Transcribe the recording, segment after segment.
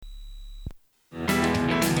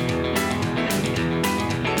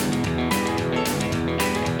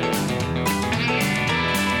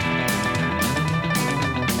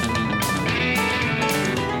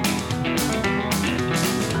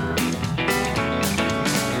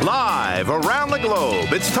live around the globe.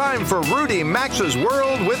 It's time for Rudy Maxa's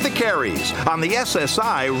World with the Careys on the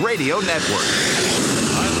SSI Radio Network.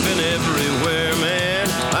 I've been everywhere, man.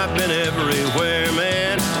 I've been everywhere,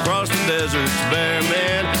 man. Across the deserts bare,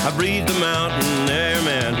 man. I breathed the mountain air,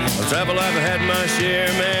 man. Of travel I've had my share,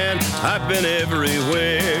 man. I've been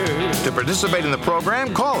everywhere. To participate in the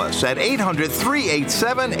program, call us at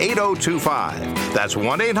 800-387-8025. That's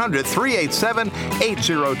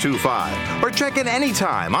 1-800-387-8025. Or check in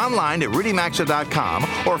anytime online at rudymaxa.com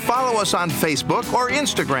or follow us on Facebook or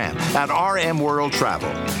Instagram at RM World Travel.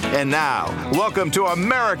 And now, welcome to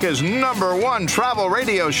America's #1 travel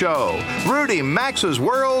radio show, Rudy Maxa's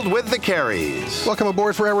World with the Careys. Welcome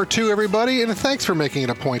aboard for Hour 2, everybody, and thanks for making it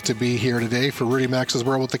a point to be here today for Rudy Maxa's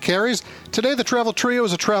World with the Careys. Today, the travel trio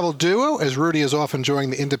is a travel duo, as Rudy is off enjoying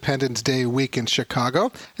the Independence Day week in Chicago.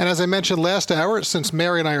 And as I mentioned last hour, since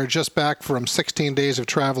Mary and I are just back from 16 days of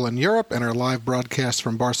travel in Europe and our live broadcast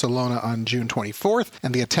from Barcelona on June 24th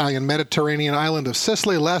and the Italian Mediterranean island of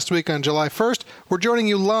Sicily last week on July 1st, we're joining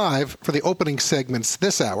you live for the opening segments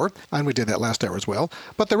this hour, and we did that last hour as well.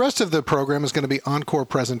 But the rest of the program is going to be encore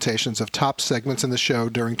presentations of top segments in the show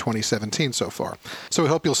during 2017 so far. So we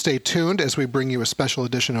hope you'll stay tuned as we bring you a special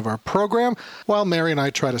edition of our program while Mary and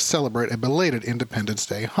I try to celebrate a belated Independence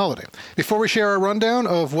Day holiday. Before we share our rundown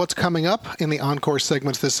of what's coming up in the encore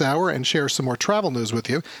segments this hour and share some more travel news with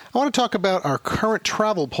you, I want to talk about our current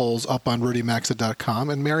travel polls up on rudymaxa.com.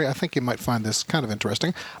 And Mary, I think you might find this kind of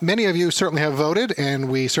interesting. Many of you certainly have voted, and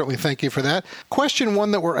we certainly thank you for that. Question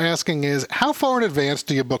one that we're asking is, how far in advance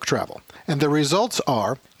do you book travel? And the results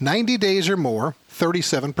are 90 days or more,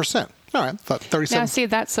 37%. All right, 37%. Now, see,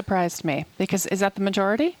 that surprised me, because is that the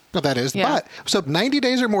majority? No, that is. Yeah. But, so 90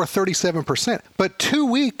 days or more, 37%. But 2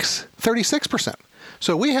 weeks, 36%.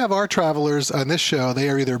 So we have our travelers on this show, they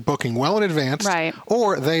are either booking well in advance, right,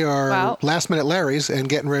 or they are last-minute Larrys and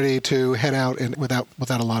getting ready to head out without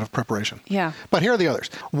a lot of preparation. Yeah. But here are the others.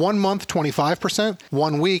 1 month, 25%,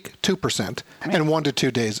 1 week, 2%, right, and 1 to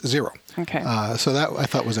 2 days, 0%. Okay. So that I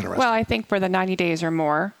thought was interesting. Well, I think for the 90 days or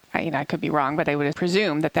more, I could be wrong, but I would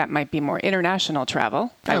presume that might be more international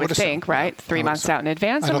travel. I would think, right? 3 months out in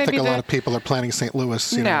advance. I don't think a lot of people are planning St.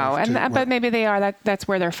 Louis. But maybe they are. That's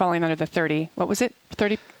where they're falling under the 30. What was it?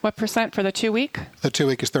 30 what percent for the 2 week? The 2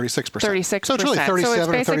 week is 36%. 36%. So it's really 37 so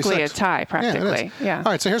it's basically 36. a tie, practically. Yeah.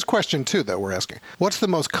 All right. So here's question 2 that we're asking. What's the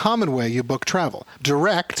most common way you book travel?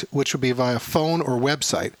 Direct, which would be via phone or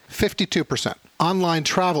website, 52%. Online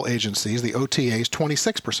travel agencies, the OTAs,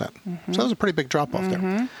 26%. Mm-hmm. So that's a pretty big drop-off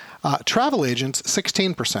there. Travel agents,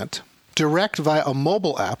 16%. Direct via a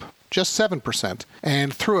mobile app, just 7%.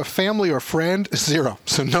 And through a family or friend, 0.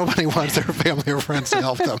 So nobody wants their family or friends to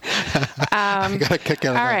help them. I got a kick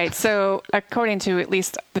out of that. All right. So according to at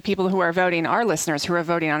least the people who are voting, our listeners who are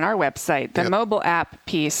voting on our website, the mobile app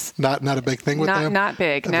piece. Not a big thing with them? Not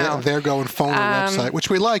big, no. They're going phone or website, which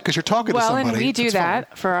we like because you're talking to somebody. Well, and we do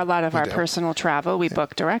that for a lot of our personal travel. We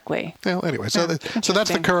book directly. Well, anyway, so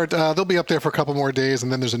that's the current. They'll be up there for a couple more days,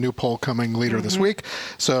 and then there's a new poll coming later this week.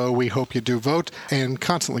 So we hope you do vote and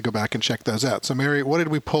constantly go back and check those out. So, Mary, what did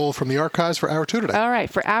we pull from the archives for Hour 2 today? All right.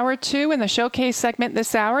 For Hour 2 in the showcase segment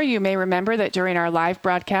this hour, you may remember that during our live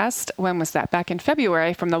broadcast, when was that? Back in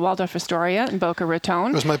February, from the Waldorf Astoria in Boca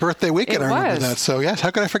Raton. It was my birthday weekend. I remember that. So, yes,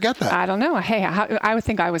 how could I forget that? I don't know. Hey, I would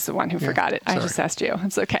think I was the one who forgot it. Sorry. I just asked you.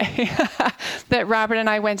 It's okay. That Robert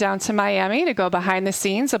and I went down to Miami to go behind the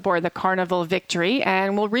scenes aboard the Carnival Victory,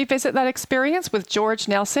 and we'll revisit that experience with George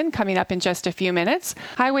Nelson coming up in just a few minutes.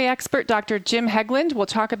 Highway expert Dr. Jim Hegland will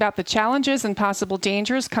talk about the challenges and possible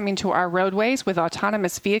dangers coming to our roadways with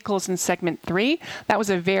autonomous vehicles in segment 3. That was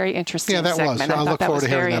a very interesting segment. Yeah, that was. I look forward to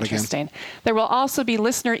hearing that again. There will also be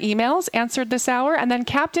listener emails answered this hour, and then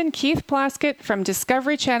Captain Keith Plaskett from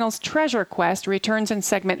Discovery Channel's Treasure Quest returns in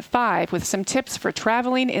segment 5 with some tips for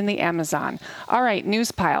traveling in the Amazon. All right,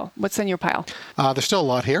 news pile. What's in your pile? There's still a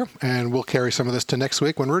lot here, and we'll carry some of this to next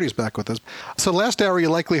week when Rudy's back with us. So last hour, you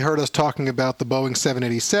likely heard us talking about the Boeing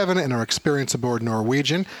 787 and our experience aboard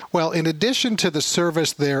Norwegian. Well, in addition to the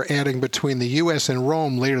service they're adding between the U.S. and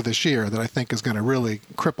Rome later this year that I think is going to really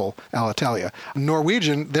cripple Alitalia,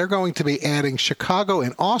 Norwegian, they're going to be adding Chicago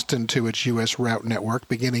and Austin to its U.S. route network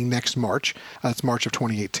beginning next March. That's March of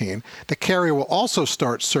 2018. The carrier will also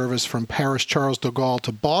start service from Paris Charles de Gaulle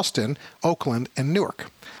to Boston, Oakland, and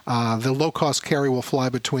Newark. The low-cost carrier will fly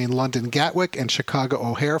between London Gatwick and Chicago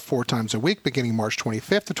O'Hare 4 times a week beginning March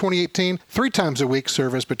 25th of 2018. 3 times a week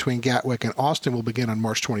service between Gatwick and Austin will begin on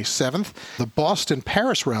March 27th. The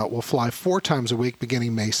Boston-Paris route will fly 4 times a week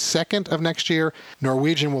beginning May 2nd of next year.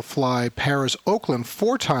 Norwegian will fly Paris-Oakland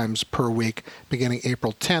 4 times per week beginning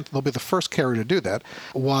April 10th. They'll be the first carrier to do that,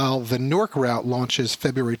 while the Newark route launches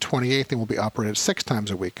February 28th and will be operated 6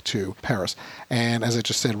 times a week to Paris. And as I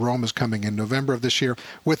just said, Rome is coming in November of this year.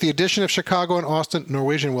 With the addition of Chicago and Austin,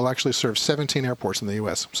 Norwegian will actually serve 17 airports in the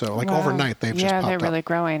U.S. So overnight, they've just popped up. Yeah, they're really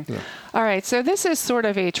growing. Yeah. All right, so this is sort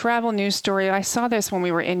of a travel news story. I saw this when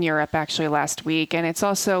we were in Europe actually last week, and it's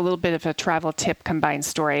also a little bit of a travel tip combined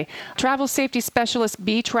story. Travel safety specialist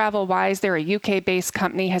B Travel Wise, they're a UK-based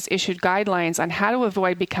company, has issued guidelines on how to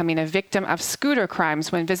avoid becoming a victim of scooter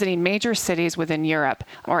crimes when visiting major cities within Europe,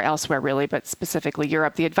 or elsewhere really, but specifically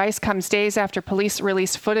Europe. The advice comes days after police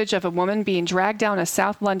released footage of a woman being dragged down a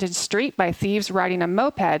South London street by thieves riding a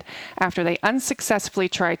moped after they unsuccessfully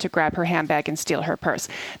tried to grab her handbag and steal her purse.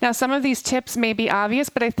 Now, some of these tips may be obvious,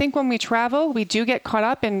 but I think when we travel, we do get caught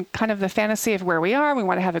up in kind of the fantasy of where we are. We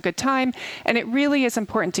want to have a good time, and it really is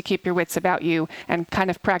important to keep your wits about you and kind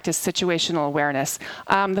of practice situational awareness.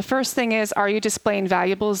 The first thing is, are you displaying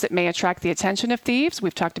valuables that may attract the attention of thieves?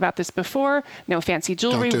 We've talked about this before. No fancy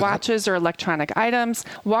jewelry, watches, or electronic items.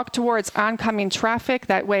 Walk towards oncoming traffic.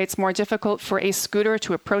 That way it's more difficult for a scooter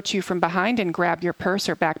to approach you from behind and grab your purse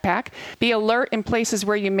or backpack. Be alert in places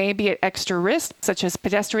where you may be at extra risk, such as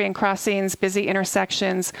pedestrian crossings, busy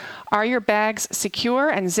intersections. Are your bags secure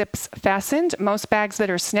and zips fastened? Most bags that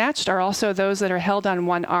are snatched are also those that are held on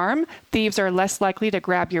one arm. Thieves are less likely to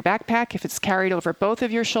grab your backpack if it's carried over both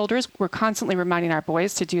of your shoulders. We're constantly reminding our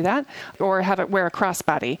boys to do that, or have it wear a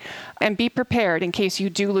crossbody. And be prepared in case you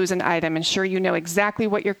do lose an item. Ensure you know exactly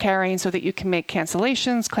what you're carrying so that you can make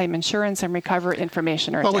cancellations, claim insurance, and recover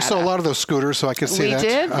information or data. Well, we saw a lot of those scooters, so I could see that. We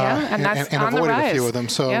did, yeah, and that's on the rise. Avoided a few of them.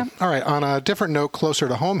 So, yeah. All right, on a different note, closer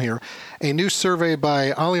to home here, a new survey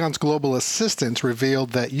by Allianz Global Assistance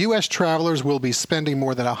revealed that U.S. travelers will be spending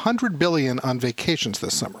more than $100 billion on vacations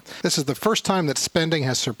this summer. This is the first time that spending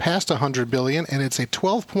has surpassed $100 billion, and it's a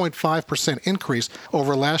 12.5% increase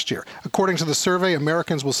over last year. According to the survey,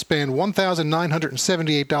 Americans will spend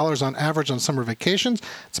 $1,978 on average on summer vacations.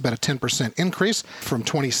 It's about a 10% increase from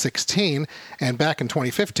 2016, and back in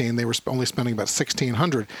 2015, they were only spending about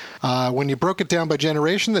 $1,600. When you broke it down by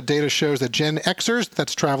generation, the data shows that Gen Xers,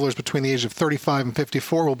 that's travelers between the age of 35 and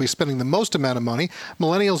 54, will be spending the most amount of money.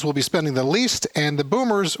 Millennials will be spending the least, and the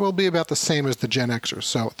boomers will be about the same as the Gen Xers.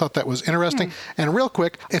 So I thought that was interesting. And real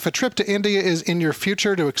quick, if a trip to India is in your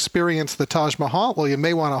future to experience the Taj Mahal, well, you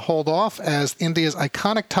may want to hold off, as India's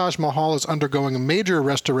iconic Taj Mahal is undergoing a major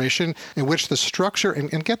restoration in which the structure,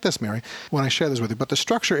 and get this, Mary, when I share this with you, but the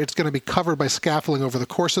structure, it's going to be covered by scaffolding over the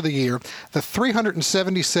course of the year. The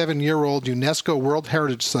 377-year-old UNESCO World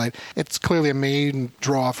Heritage Site, it's clearly a main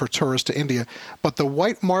draw for tourists to India, but the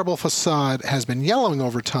white marble facade has been yellowing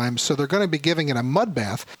over time, so they're going to be giving it a mud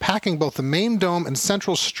bath, packing both the main dome and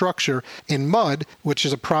central structure in mud, which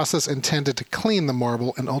is a process intended to clean the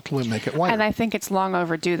marble and ultimately make it whiter. And I think it's long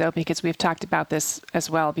overdue, though, because we've talked about this as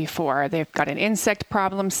well before. They've got an insect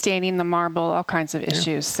problem staining the marble, all kinds of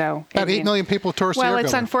issues. So about 8 million people tourist a year. Well,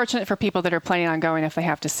 it's unfortunate for people that are planning on going if they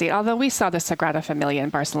have to see it. Although we saw the Sagrada Familia in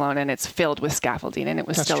Barcelona, and it's filled with scaffolding, and it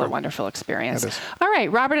was still a wonderful experience. All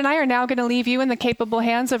right, Robert and I are now going to leave you in the capable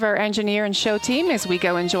hands of our engineer and show team as we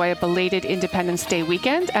go enjoy a belated Independence Day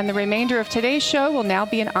weekend, and the remainder of today's show will now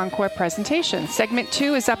be an encore presentation. Segment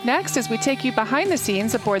 2 is up next as we take you behind the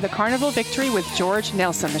scenes aboard the Carnival Victory with George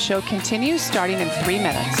Nelson. The show continues starting in 3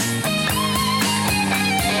 minutes.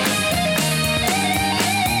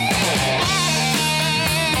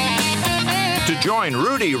 To join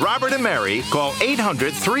Rudy, Robert, and Mary, call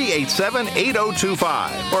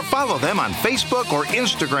 800-387-8025 or follow them on Facebook or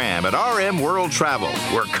Instagram at RM World Travel.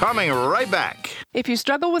 We're coming right back. If you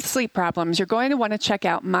struggle with sleep problems, you're going to want to check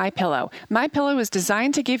out MyPillow. MyPillow is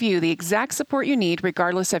designed to give you the exact support you need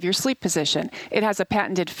regardless of your sleep position. It has a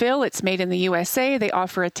patented fill. It's made in the USA. They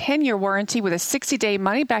offer a 10-year warranty with a 60-day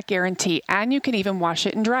money-back guarantee, and you can even wash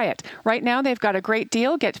it and dry it. Right now, they've got a great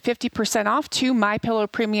deal. Get 50% off 2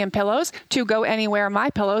 MyPillow premium pillows, 2 Go Anywhere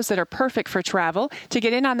MyPillows that are perfect for travel. To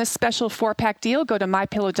get in on this special 4-pack deal, go to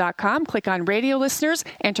MyPillow.com, click on radio listeners,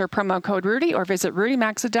 enter promo code Rudy, or visit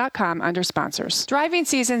RudyMaxa.com under sponsors. Driving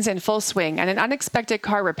season's in full swing, and an unexpected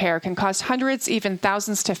car repair can cost hundreds, even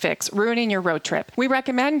thousands to fix, ruining your road trip. We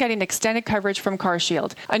recommend getting extended coverage from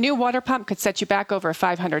CarShield. A new water pump could set you back over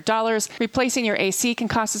 $500. Replacing your AC can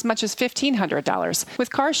cost as much as $1,500. With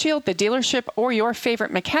CarShield, the dealership or your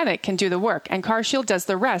favorite mechanic can do the work, and CarShield does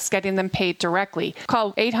the rest, getting them paid directly.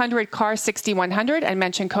 Call 800-CAR-6100 and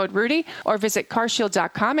mention code Rudy, or visit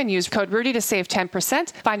carshield.com and use code Rudy to save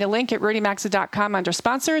 10%. Find a link at RudyMaxa.com under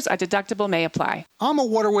sponsors. A deductible may apply. Wi-Fi. AMA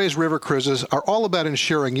Waterways River Cruises are all about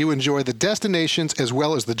ensuring you enjoy the destinations as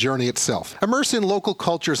well as the journey itself. Immerse in local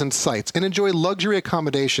cultures and sites and enjoy luxury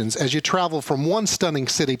accommodations as you travel from one stunning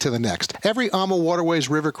city to the next. Every AMA Waterways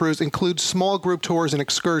River Cruise includes small group tours and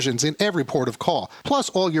excursions in every port of call, plus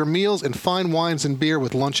all your meals and fine wines and beer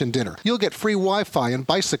with lunch and dinner. You'll get free Wi-Fi and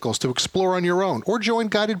bicycles to explore on your own, or join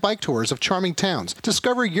guided bike tours of charming towns.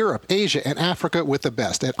 Discover Europe, Asia, and Africa with the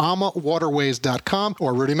best at amawaterways.com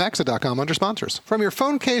or rudymaxa.com under sponsors. From your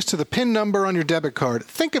phone case to the PIN number on your debit card,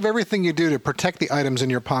 think of everything you do to protect the items in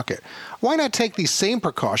your pocket. Why not take these same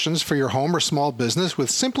precautions for your home or small business with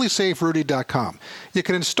SimplySafeRudy.com? You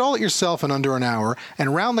can install it yourself in under an hour,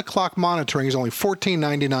 and round-the-clock monitoring is only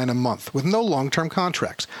 $14.99 a month with no long-term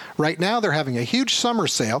contracts. Right now, they're having a huge summer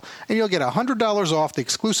sale, and you'll get $100 off the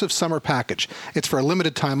exclusive summer package. It's for a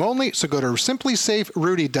limited time only, so go to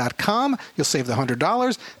SimplySafeRudy.com. You'll save the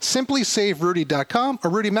 $100. SimplySafeRudy.com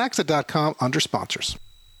or RudyMaxa.com under sponsors.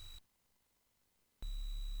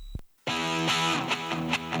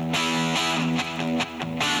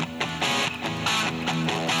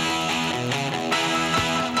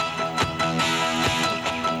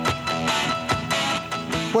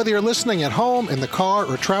 Whether you're listening at home, in the car,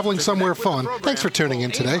 or traveling somewhere fun, thanks for tuning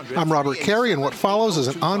in today. I'm Robert Carey, and what follows is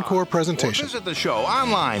an encore presentation. Or visit the show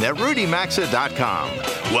online at rudymaxa.com.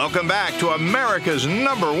 Welcome back to America's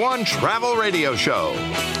 #1 travel radio show.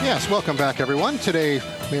 Yes, welcome back, everyone. Today,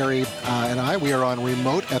 Mary and I, we are on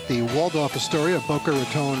remote at the Waldorf Astoria Boca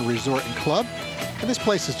Raton Resort and Club. And this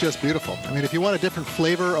place is just beautiful. I mean, if you want a different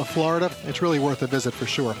flavor of Florida, it's really worth a visit for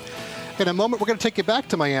sure. In a moment, we're going to take you back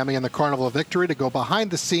to Miami and the Carnival of Victory to go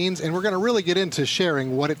behind the scenes, and we're going to really get into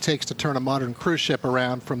sharing what it takes to turn a modern cruise ship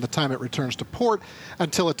around from the time it returns to port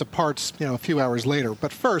until it departs, a few hours later.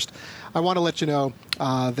 But first, I want to let you know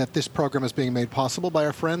that this program is being made possible by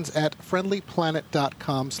our friends at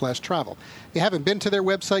friendlyplanet.com/travel. If you haven't been to their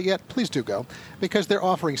website yet, please do go, because they're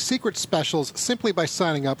offering secret specials simply by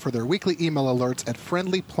signing up for their weekly email alerts at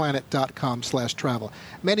friendlyplanet.com/travel.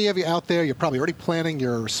 Many of you out there, you're probably already planning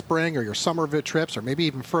your spring or your summer trips, or maybe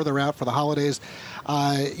even further out for the holidays.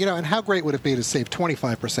 And how great would it be to save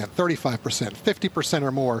 25%, 35%, 50%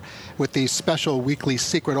 or more with these special weekly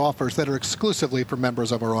secret offers that are exclusively for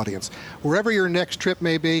members of our audience. Wherever your next trip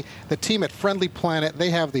may be, the team at Friendly Planet, they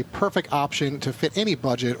have the perfect option to fit any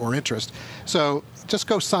budget or interest. So just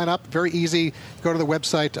go sign up. Very easy. Go to the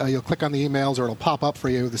website. You'll click on the emails, or it'll pop up for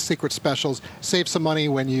you, the secret specials. Save some money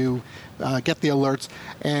when you get the alerts.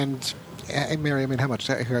 And Mary, how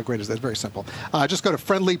great is that? It's very simple. Just go to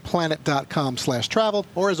friendlyplanet.com/travel,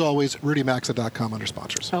 or as always, rudymaxa.com under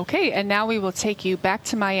sponsors. Okay, and now we will take you back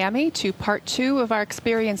to Miami to part 2 of our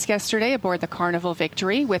experience yesterday aboard the Carnival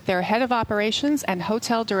Victory with their head of operations and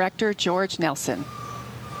hotel director, George Nelson.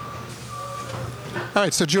 All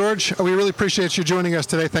right, so George, we really appreciate you joining us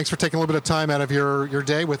today. Thanks for taking a little bit of time out of your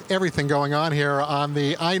day with everything going on here on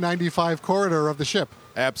the I-95 corridor of the ship.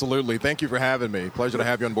 Absolutely. Thank you for having me. Pleasure to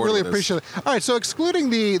have you on board. Really with appreciate it. All right, so excluding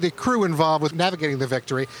the crew involved with navigating the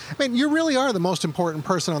Victory, you really are the most important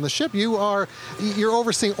person on the ship. You're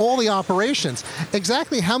overseeing all the operations.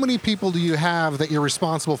 Exactly how many people do you have that you're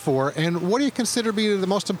responsible for, and what do you consider to be the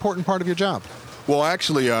most important part of your job? Well,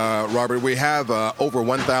 actually, Robert, we have over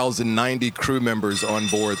 1,090 crew members on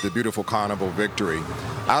board the beautiful Carnival Victory.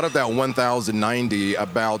 Out of that 1,090,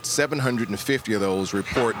 about 750 of those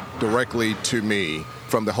report directly to me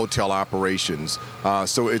from the hotel operations.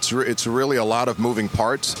 So it's really a lot of moving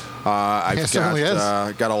parts.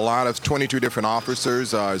 I've got a lot of 22 different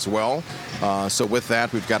officers as well. So with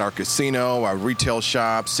that, we've got our casino, our retail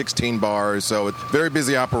shop, 16 bars. So it's a very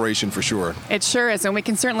busy operation for sure. It sure is, and we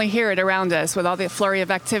can certainly hear it around us with all the flurry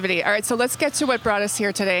of activity. All right, so let's get to what brought us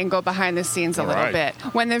here today and go behind the scenes a little bit.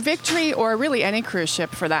 When the Victory, or really any cruise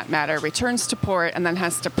ship for that matter, returns to port and then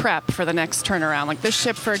has to prep for the next turnaround. Like this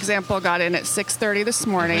ship, for example, got in at 6:30 this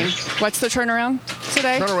morning. What's the turnaround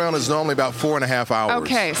today? Turnaround is normally about 4.5 hours.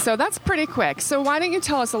 Okay, so that's pretty quick. So why don't you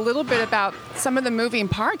tell us a little bit about some of the moving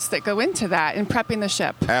parts that go into that in prepping the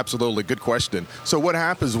ship? Absolutely. Good question. So what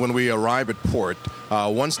happens when we arrive at port,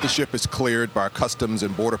 once the ship is cleared by Customs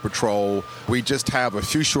and Border Patrol, we just have a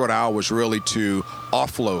few short hours really to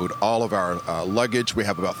offload all of our luggage. We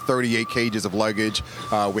have about 38 cages of luggage.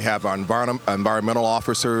 We have our environmental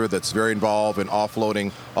officer that's very involved in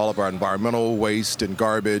offloading all of our environmental waste and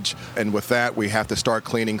garbage. And with that, we have to start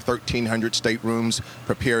cleaning 1,300 staterooms,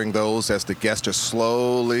 preparing those as the guests are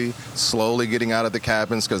slowly getting out of the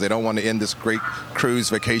cabins because they don't want to end this great cruise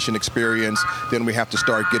vacation experience. Then we have to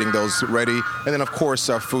start getting those ready. And then, of course,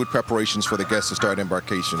 our food preparations for the guests to start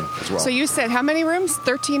embarkation as well. So you said how many rooms?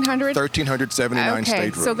 1,300? 1,379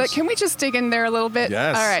 staterooms. So can we just dig in there a little bit?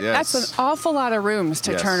 Yes. All right. Yes. That's an awful lot of rooms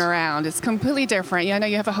to turn around. It's completely different. I know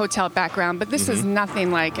you have a hotel background, but this is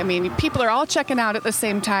nothing like, people are all checking out at the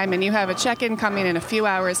same time, and you have a check-in coming in a few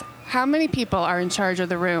hours. How many people are in charge of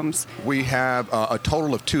the rooms? We have a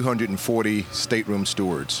total of 240 stateroom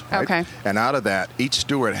stewards. Right? Okay. And out of that, each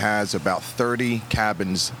steward has about 30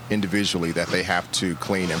 cabins individually that they have to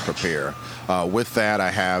clean and prepare. With that,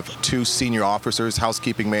 I have 2 senior officers,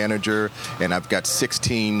 housekeeping manager, and I've got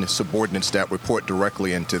 16 subordinates that report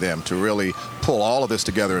directly into them to really pull all of this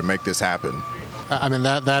together and make this happen.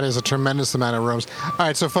 That is a tremendous amount of rooms. All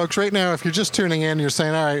right, so folks, right now, if you're just tuning in, you're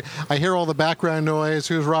saying, all right, I hear all the background noise.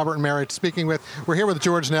 Who's Robert and Mary speaking with? We're here with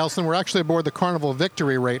George Nelson. We're actually aboard the Carnival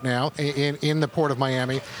Victory right now in the Port of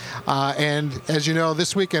Miami. And as you know,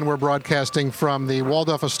 this weekend we're broadcasting from the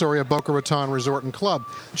Waldorf Astoria Boca Raton Resort and Club.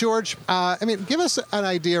 George, give us an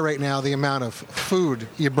idea right now the amount of food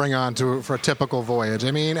you bring on for a typical voyage.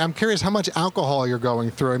 I'm curious how much alcohol you're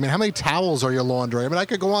going through. How many towels are you laundering? I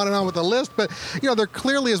could go on and on with the list, but there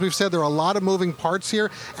clearly, as we've said, there are a lot of moving parts here.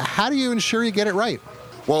 How do you ensure you get it right?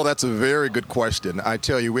 Well, that's a very good question. I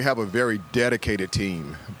tell you, we have a very dedicated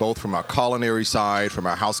team, both from our culinary side, from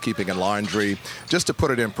our housekeeping and laundry. Just to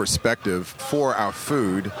put it in perspective, for our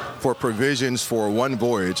food, for provisions for one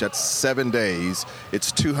voyage, that's 7 days,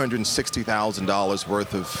 it's $260,000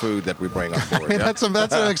 worth of food that we bring on board. That's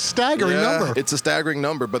a staggering number. It's a staggering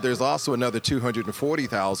number, but there's also another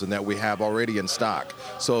 $240,000 that we have already in stock.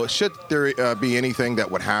 So should there be anything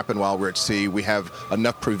that would happen while we're at sea, we have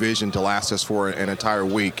enough provision to last us for an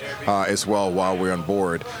entire week as well while we're on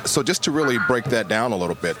board. So just to really break that down a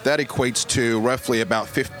little bit, that equates to roughly about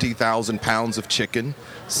 50,000 pounds of chicken,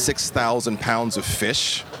 6,000 pounds of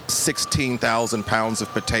fish, 16,000 pounds of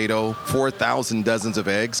potato, 4,000 dozens of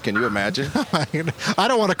eggs. Can you imagine? I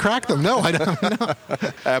don't want to crack them. No, I don't. No.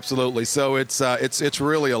 Absolutely. So it's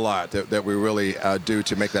really a lot that we really do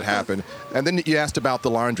to make that happen. And then you asked about the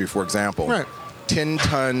laundry, for example. Right. 10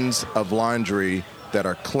 tons of laundry that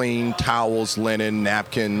are clean, towels, linen,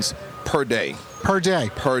 napkins per day. Per day.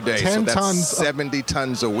 10 so that's tons. 70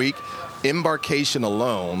 tons a week. Embarkation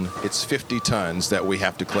alone, it's 50 tons that we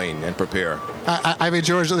have to clean and prepare.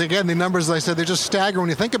 George, again, the numbers, as I said, they're just staggering when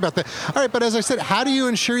you think about that. All right, but as I said, how do you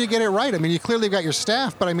ensure you get it right? You clearly got your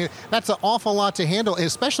staff, but that's an awful lot to handle,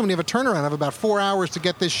 especially when you have a turnaround of about 4 hours to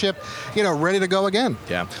get this ship, ready to go again.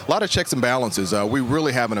 Yeah, a lot of checks and balances. We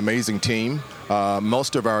really have an amazing team.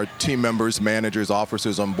 Most of our team members, managers,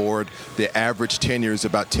 officers on board, the average tenure is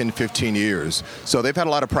about 10, 15 years. So they've had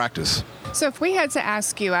a lot of practice. So if we had to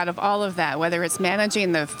ask you, out of all of that, whether it's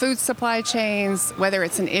managing the food supply chains, whether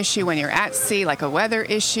it's an issue when you're at sea, like a weather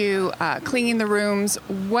issue, cleaning the rooms,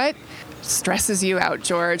 what stresses you out,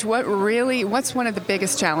 George? What's one of the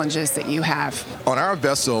biggest challenges that you have? On our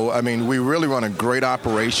vessel, we really run a great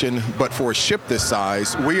operation, but for a ship this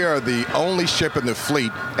size, we are the only ship in the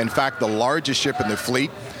fleet, in fact, the largest ship in the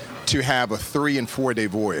fleet, to have a 3 and 4 day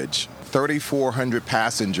voyage. 3,400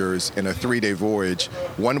 passengers in a 3-day voyage.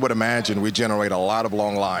 One would imagine we generate a lot of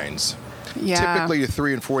long lines. Yeah. Typically, a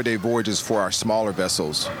 3 and 4 day voyages for our smaller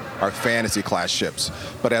vessels, our fantasy class ships.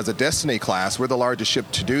 But as a Destiny class, we're the largest ship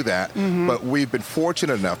to do that. Mm-hmm. But we've been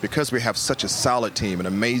fortunate enough, because we have such a solid team, an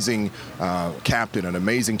amazing captain, an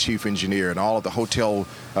amazing chief engineer, and all of the hotel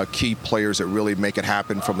key players that really make it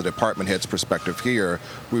happen from the department head's perspective here.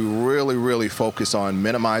 We really, really focus on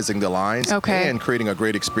minimizing the lines and creating a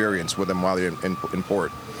great experience with them while they're in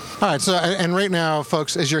port. All right, so, and right now,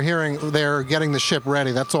 folks, as you're hearing, they're getting the ship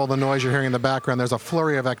ready. That's all the noise you're hearing in the background. There's a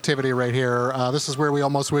flurry of activity right here. This is where we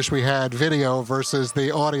almost wish we had video versus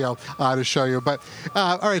the audio to show you. But,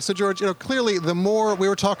 all right, so, George, clearly the more, we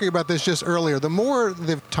were talking about this just earlier, the more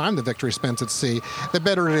the time the Victory spends at sea, the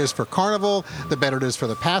better it is for Carnival, the better it is for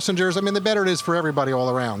the passengers. The better it is for everybody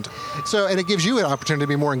all around. So, and it gives you an opportunity to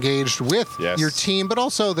be more engaged with your team, but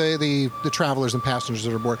also the travelers and passengers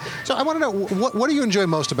that are aboard. So I want to know, what do you enjoy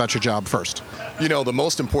most about your job first? The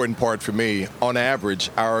most important part for me, on average,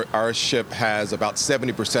 our ship has about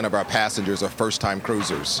 70% of our passengers are first-time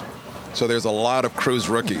cruisers. So there's a lot of cruise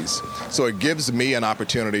rookies. So it gives me an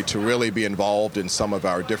opportunity to really be involved in some of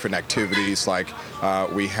our different activities, like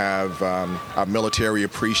we have our military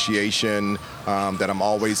appreciation, that I'm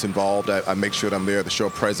always involved. I make sure that I'm there to show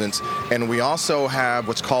presence. And we also have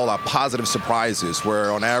what's called our positive surprises,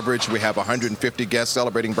 where on average we have 150 guests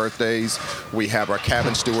celebrating birthdays. We have our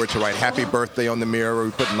cabin steward to write happy birthday on the mirror.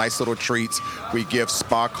 We put nice little treats. We give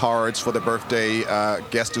spa cards for the birthday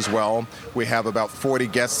guest as well. We have about 40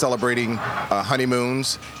 guests celebrating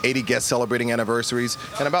honeymoons, 80 guests celebrating anniversaries,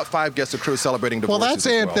 and about 5 guests of crew celebrating divorces.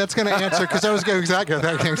 Well, that's going to answer, because I was going exactly.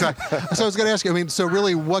 So I was going to ask you, so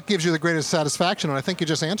really what gives you the greatest satisfaction? And I think you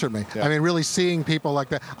just answered me. Yeah. Really seeing people like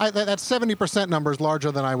that. That 70% number is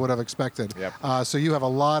larger than I would have expected. Yep. So you have a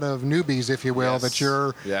lot of newbies, if you will, that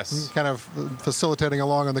you're kind of facilitating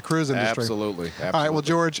along in the cruise industry. Absolutely. All right, well,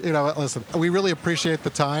 George, listen, we really appreciate the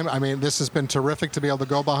time. This has been terrific to be able to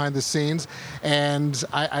go behind the scenes, and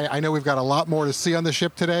I know we've got a lot more to see on the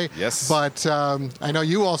ship today. Yes. But I know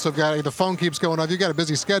you also got, the phone keeps going off. You've got a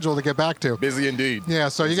busy schedule to get back to. Busy indeed. Yeah,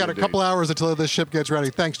 so you got a couple hours until this ship gets ready.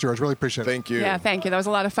 Thanks, George. Really appreciate it. Thank you. Yeah, thank you. That was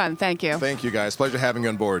a lot of fun. Thank you. Thank you, guys. Pleasure having you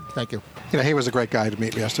on board. Thank you. He was a great guy to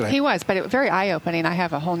meet me yesterday. He was, but it was very eye-opening. I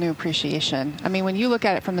have a whole new appreciation. When you look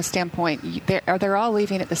at it from the standpoint, they're all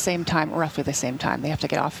leaving at the same time, roughly the same time. They have to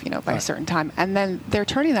get off, by a certain time. And then they're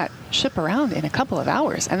turning that ship around in a couple of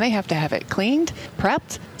hours, and they have to have it cleaned,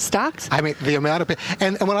 prepped, stocked. The amount of...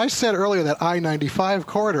 And when I said earlier that I-95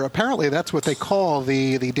 corridor, apparently that's what they call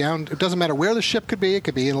the down... It doesn't matter where the ship could be. It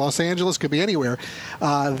could be in Los Angeles, could be anywhere.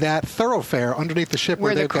 That thoroughfare underneath the ship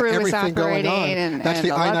where they've got everything going on. That's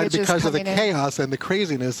the I-90 because of the chaos and the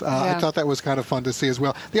craziness. I thought that was kind of fun to see as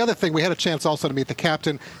well. The other thing, we had a chance also to meet the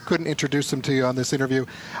captain. Couldn't introduce him to you on this interview.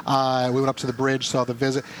 We went up to the bridge, saw the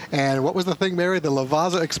visit. And what was the thing, Mary? The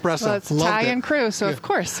Lavazza Espresso. Well, it's Italian crew, so of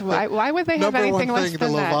course. Why would they have anything less than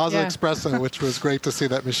that? The Lavazza Espresso, which was great to see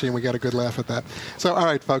that machine. We got a good laugh at that. So, all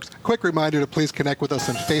right, folks, quick reminder to please connect with us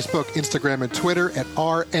on Facebook, Instagram, and Twitter at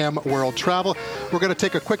RM World Travel. We're going to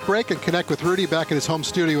take a quick break and connect with Rudy back at his home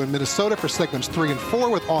studio in Minnesota for segments 3 and 4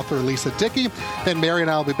 with author Lisa Dickey. Then Mary and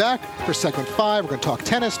I will be back for segment 5. We're going to talk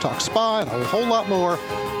tennis, talk spa, and a whole lot more.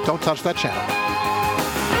 Don't touch that channel.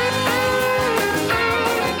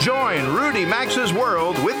 Join Rudy Maxa's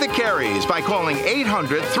World with the Careys by calling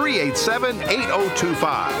 800-387-8025.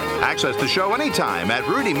 Access the show anytime at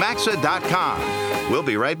rudymaxa.com. We'll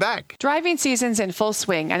be right back. Driving season's in full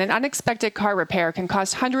swing, and an unexpected car repair can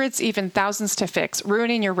cost hundreds, even thousands to fix,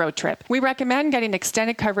 ruining your road trip. We recommend getting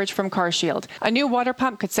extended coverage from CarShield. A new water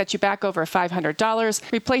pump could set you back over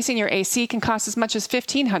 $500. Replacing your AC can cost as much as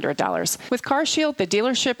 $1,500. With CarShield, the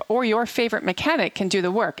dealership or your favorite mechanic can do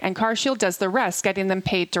the work, and CarShield does the rest, getting them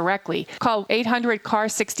paid directly. Call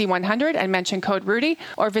 800-CAR-6100 and mention code Rudy,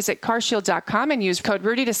 or visit carshield.com and use code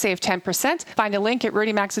Rudy to save 10%. Find a link at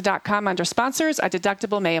rudymaxa.com under sponsors. A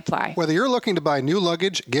deductible may apply. Whether you're looking to buy new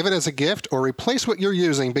luggage, give it as a gift, or replace what you're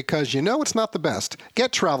using because you know it's not the best,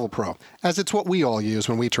 get Travel Pro, as it's what we all use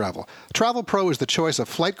when we travel. Travel Pro is the choice of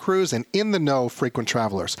flight crews and in-the-know frequent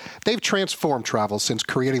travelers. They've transformed travel since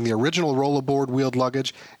creating the original rollerboard wheeled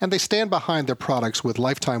luggage, and they stand behind their products with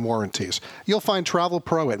lifetime warranties. You'll find Travel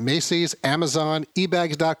Pro at Macy's, Amazon,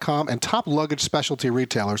 ebags.com, and top luggage specialty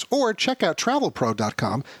retailers, or check out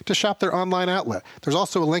travelpro.com to shop their online outlet. There's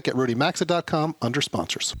also a link at rudymaxa.com under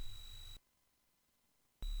sponsors.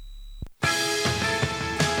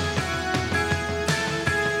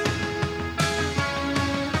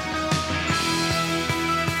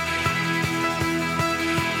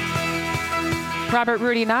 Robert,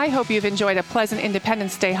 Rudy, and I hope you've enjoyed a pleasant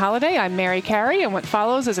Independence Day holiday. I'm Mary Carey, and what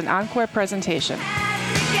follows is an encore presentation.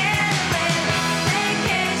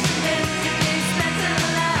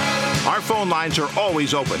 Our phone lines are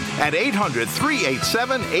always open at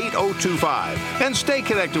 800-387-8025. And stay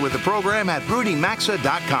connected with the program at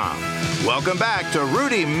rudymaxa.com. Welcome back to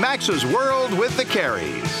Rudy Maxa's World with the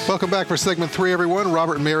Careys. Welcome back for segment 3, everyone.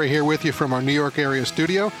 Robert and Mary here with you from our New York area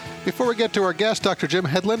studio. Before we get to our guest, Dr. Jim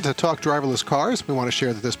Hedlund, to talk driverless cars, we want to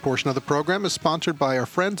share that this portion of the program is sponsored by our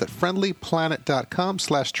friends at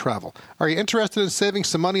friendlyplanet.com/travel. Are you interested in saving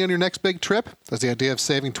some money on your next big trip? Does the idea of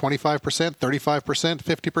saving 25%, 35%,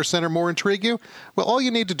 50% or more intrigue you? Well, all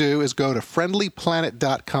you need to do is go to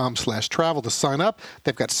friendlyplanet.com/travel to sign up.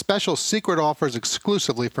 They've got special secret offers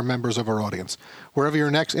exclusively for members of our audience. Wherever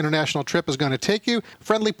your next international trip is going to take you,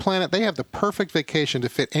 Friendly Planet, they have the perfect vacation to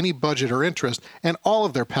fit any budget or interest, and all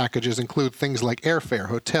of their packages include things like airfare,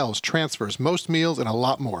 hotels, transfers, most meals, and a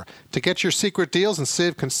lot more. To get your secret deals and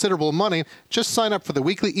save considerable money, just sign up for the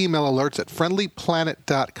weekly email alerts at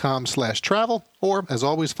friendlyplanet.com/travel, or, as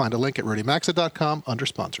always, find a link at rudymaxa.com under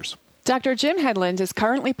sponsors. Dr. Jim Headland is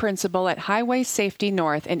currently principal at Highway Safety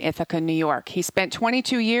North in Ithaca, New York. He spent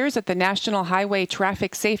 22 years at the National Highway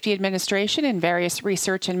Traffic Safety Administration in various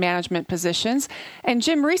research and management positions. And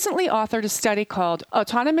Jim recently authored a study called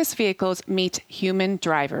Autonomous Vehicles Meet Human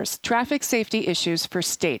Drivers, Traffic Safety Issues for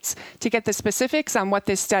States. To get the specifics on what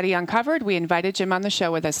this study uncovered, we invited Jim on the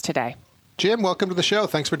show with us today. Jim, welcome to the show.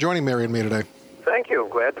 Thanks for joining Mary and me today. Thank you.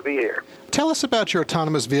 Glad to be here. Tell us about your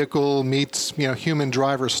autonomous vehicle meets, human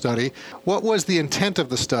driver study. What was the intent of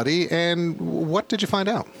the study, and what did you find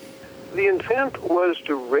out? The intent was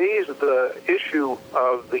to raise the issue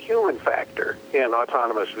of the human factor in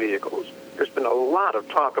autonomous vehicles. There's been a lot of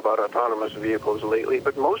talk about autonomous vehicles lately,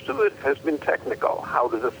 but most of it has been technical. How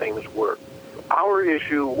do the things work? Our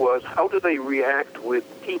issue was, how do they react with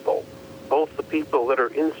people, both the people that are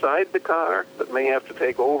inside the car that may have to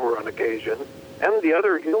take over on occasion, and the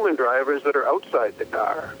other human drivers that are outside the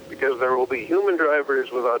car, because there will be human drivers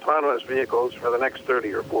with autonomous vehicles for the next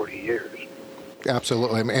 30 or 40 years.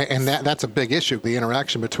 Absolutely. And that's a big issue, the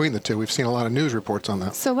interaction between the two. We've seen a lot of news reports on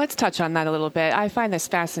that. So let's touch on that a little bit. I find this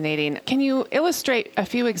fascinating. Can you illustrate a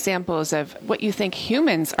few examples of what you think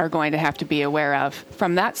humans are going to have to be aware of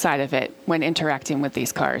from that side of it when interacting with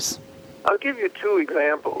these cars? I'll give you two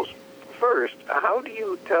examples. First, how do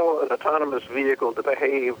you tell an autonomous vehicle to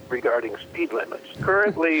behave regarding speed limits?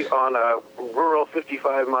 Currently, on a rural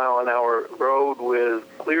 55-mile-an-hour road with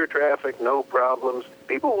clear traffic, no problems,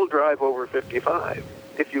 people will drive over 55.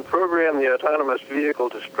 If you program the autonomous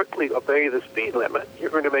vehicle to strictly obey the speed limit,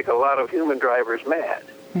 you're going to make a lot of human drivers mad.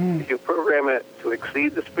 If you program it to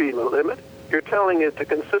exceed the speed limit, you're telling it to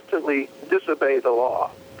consistently disobey the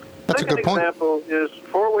law. That's a good point. Second example is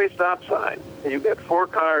four-way stop sign. You get four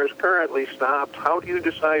cars currently stopped. How do you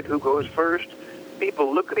decide who goes first?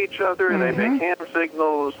 People look at each other, they make hand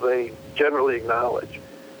signals, they generally acknowledge.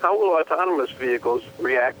 How will autonomous vehicles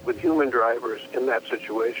react with human drivers in that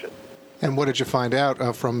situation? And what did you find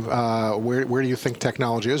out from where do you think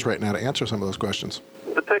technology is right now to answer some of those questions?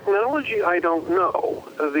 The technology, I don't know.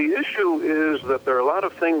 The issue is that there are a lot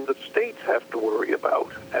of things that states have to worry about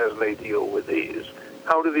as they deal with these.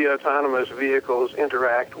 How do the autonomous vehicles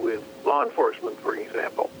interact with law enforcement, for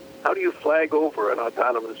example? How do you flag over an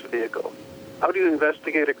autonomous vehicle? How do you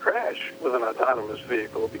investigate a crash with an autonomous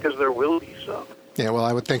vehicle? Because there will be some. Yeah, well,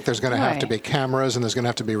 I would think there's going to have to be cameras and there's going to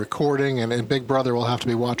have to be recording, and Big Brother will have to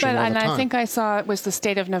be watching all the time. And I think I saw it was the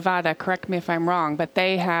state of Nevada, correct me if I'm wrong, but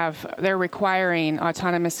they're requiring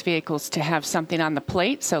autonomous vehicles to have something on the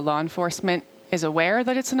plate so law enforcement is aware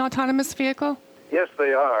that it's an autonomous vehicle? Yes,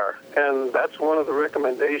 they are. And that's one of the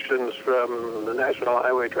recommendations from the National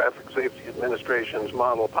Highway Traffic Safety Administration's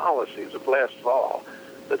model policies of last fall,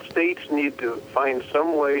 that states need to find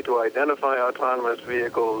some way to identify autonomous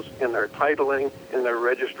vehicles in their titling, in their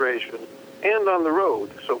registration, and on the road,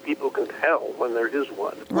 so people can tell when there is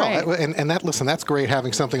one. Right. Well, and that's great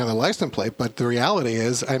having something on the license plate, but the reality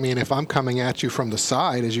is, I mean, if I'm coming at you from the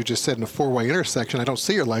side, as you just said, in a four-way intersection, I don't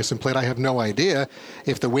see your license plate, I have no idea.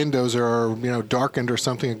 If the windows are, darkened or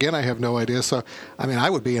something, again, I have no idea. So, I mean, I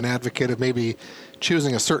would be an advocate of maybe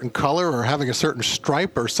choosing a certain color or having a certain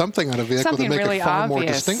stripe or something on a vehicle something to make really it far obvious. more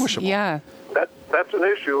distinguishable. Yeah. That's an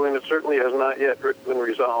issue, and it certainly has not yet been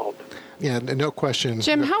resolved. Yeah, no question.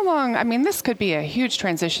 Jim, how long, this could be a huge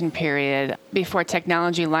transition period before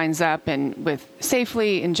technology lines up and with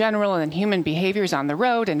safely in general and human behaviors on the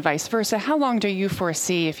road and vice versa. How long do you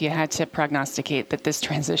foresee, if you had to prognosticate, that this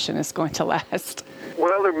transition is going to last?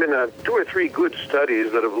 Well, there have been 2 or 3 good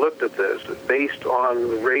studies that have looked at this based on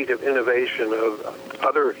the rate of innovation of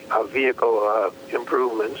other vehicle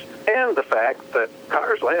improvements and the fact that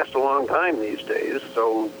cars last a long time these days,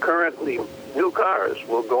 so currently new cars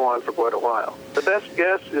will go on for quite a while. The best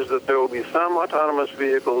guess is that there will be some autonomous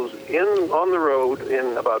vehicles on the road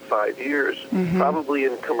in about 5 years, probably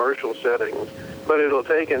in commercial settings. But it'll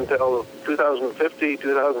take until 2050,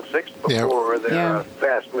 2060 before they're a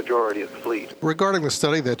vast majority of the fleet. Regarding the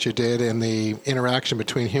study that you did and the interaction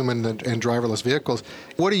between human and driverless vehicles,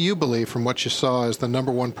 what do you believe from what you saw is the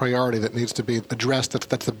number one priority that needs to be addressed,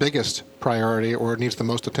 that's the biggest priority or needs the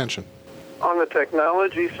most attention? On the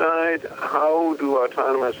technology side, how do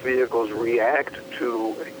autonomous vehicles react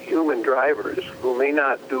to human drivers who may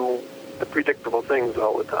not do the predictable things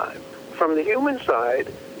all the time? From the human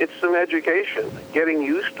side, it's some education, getting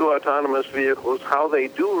used to autonomous vehicles, how they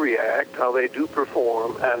do react, how they do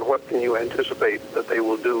perform, and what can you anticipate that they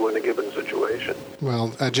will do in a given situation.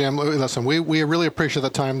 Well, Jim, listen, we really appreciate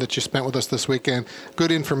the time that you spent with us this weekend.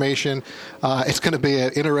 Good information. It's going to be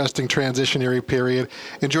an interesting transitionary period.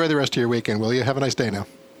 Enjoy the rest of your weekend, will you? Have a nice day now.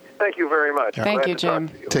 Thank you very much. Thank you, Jim.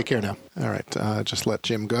 Take care now. All right. Just let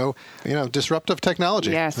Jim go. Disruptive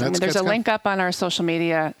technology. Yes. There's a link up on our social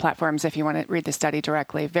media platforms if you want to read the study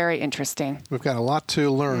directly. Very interesting. We've got a lot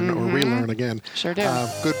to learn or relearn again. Sure do.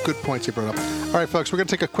 Good points you brought up. All right, folks, we're going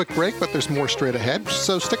to take a quick break, but there's more straight ahead.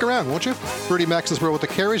 So stick around, won't you? Rudy Maxa's World with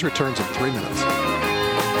the Careys returns in 3 minutes.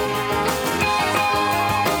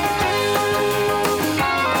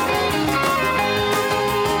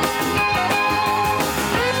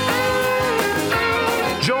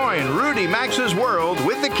 Max's World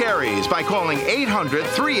with the Careys by calling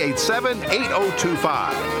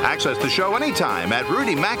 800-387-8025. Access the show anytime at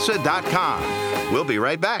rudymaxa.com. We'll be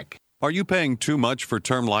right back. Are you paying too much for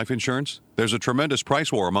term life insurance? There's a tremendous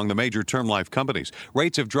price war among the major term life companies.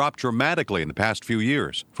 Rates have dropped dramatically in the past few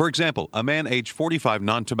years. For example, a man age 45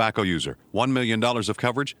 non-tobacco user, $1 million of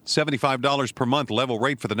coverage, $75 per month level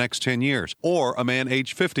rate for the next 10 years. Or a man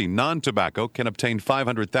age 50 non-tobacco can obtain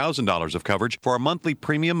 $500,000 of coverage for a monthly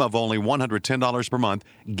premium of only $110 per month,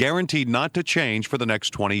 guaranteed not to change for the next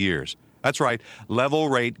 20 years. That's right, level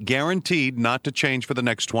rate guaranteed not to change for the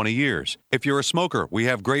next 20 years. If you're a smoker, we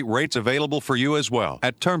have great rates available for you as well.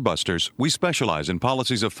 At Termbusters, we specialize in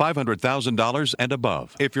policies of $500,000 and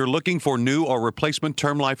above. If you're looking for new or replacement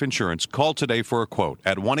term life insurance, call today for a quote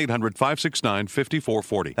at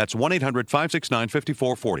 1-800-569-5440. That's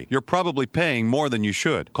 1-800-569-5440. You're probably paying more than you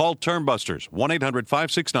should. Call Termbusters,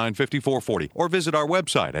 1-800-569-5440, or visit our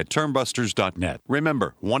website at termbusters.net.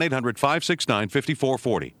 Remember,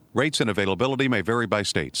 1-800-569-5440. Rates and availability may vary by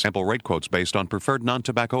state. Sample rate quotes based on preferred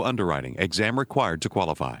non-tobacco underwriting. Exam required to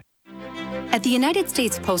qualify. At the United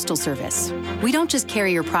States Postal Service, we don't just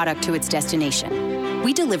carry your product to its destination.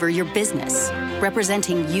 We deliver your business,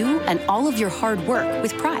 representing you and all of your hard work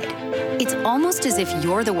with pride. It's almost as if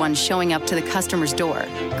you're the one showing up to the customer's door,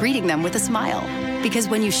 greeting them with a smile. Because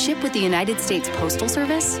when you ship with the United States Postal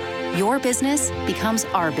Service, your business becomes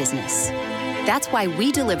our business. That's why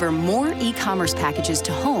we deliver more e-commerce packages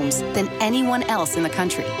to homes than anyone else in the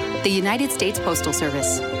country. The United States Postal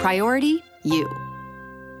Service. Priority, you.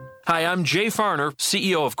 Hi, I'm Jay Farner,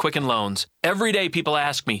 CEO of Quicken Loans. Every day people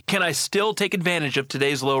ask me, can I still take advantage of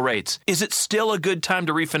today's low rates? Is it still a good time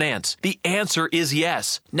to refinance? The answer is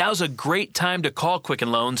yes. Now's a great time to call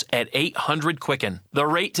Quicken Loans at 800-QUICKEN. The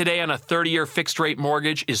rate today on a 30-year fixed-rate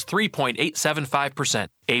mortgage is 3.875%,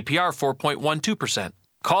 APR 4.12%.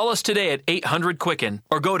 Call us today at 800-QUICKEN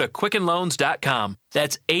or go to QuickenLoans.com.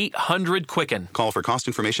 That's 800-QUICKEN. Call for cost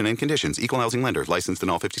information and conditions. Equal housing lender. Licensed in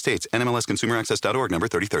all 50 states. NMLSConsumerAccess.org number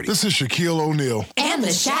 3030. This is Shaquille O'Neal. And the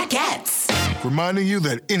Shaquettes. Reminding you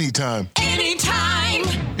that anytime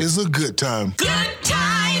is a good time. Good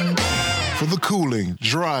time. For the cooling,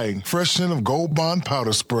 drying, freshening of Gold Bond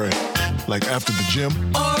powder spray. Like after the gym.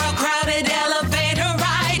 Or a crowded elevator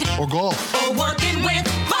ride. Or golf. Or working with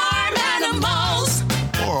farm animals.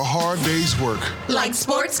 Or a hard day's work. Like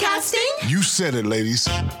sportscasting? You said it, ladies.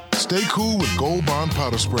 Stay cool with Gold Bond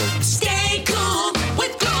powder spray. Stay cool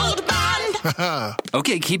with Gold Bond.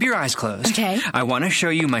 Okay, keep your eyes closed. Okay. I want to show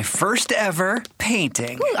you my first ever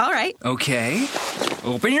painting. Ooh, all right. Okay.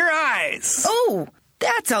 Open your eyes. Oh,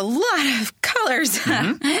 that's a lot of colors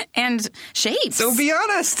and shapes. So be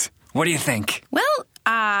honest. What do you think? Well,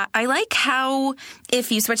 I like how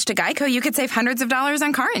if you switch to Geico, you could save hundreds of dollars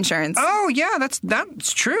on car insurance. Oh, yeah,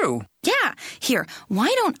 that's true. Yeah. Here,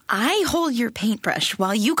 why don't I hold your paintbrush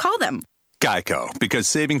while you call them? Geico, because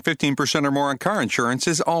saving 15% or more on car insurance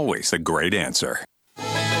is always a great answer.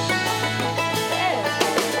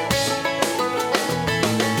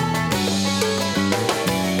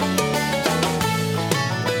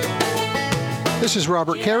 This is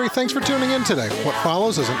Robert Carey. Thanks for tuning in today. What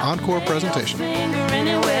follows is an encore presentation.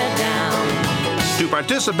 To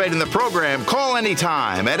participate in the program, call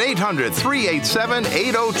anytime at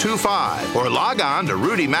 800-387-8025 or log on to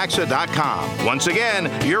rudymaxa.com. Once again,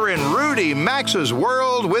 you're in Rudy Maxa's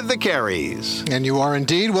World with the Careys. And you are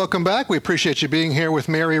indeed. Welcome back. We appreciate you being here with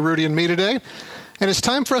Mary, Rudy, and me today. And it's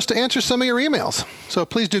time for us to answer some of your emails. So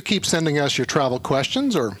please do keep sending us your travel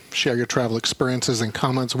questions or share your travel experiences and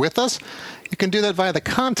comments with us. You can do that via the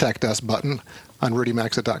Contact Us button on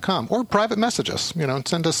rudymaxa.com or private message us.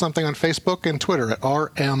 Send us something on Facebook and Twitter at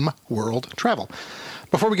RM World Travel.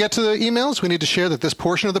 Before we get to the emails, we need to share that this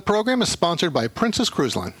portion of the program is sponsored by Princess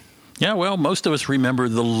Cruise Line. Yeah, well, most of us remember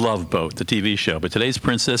The Love Boat, the TV show, but today's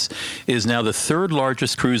Princess is now the third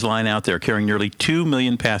largest cruise line out there, carrying nearly 2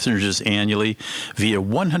 million passengers annually via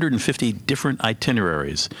 150 different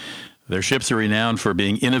itineraries. Their ships are renowned for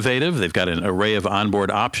being innovative. They've got an array of onboard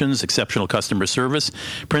options, exceptional customer service.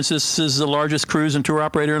 Princess is the largest cruise and tour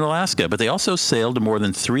operator in Alaska, but they also sail to more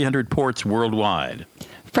than 300 ports worldwide.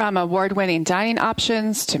 From award-winning dining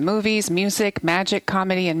options to movies, music, magic,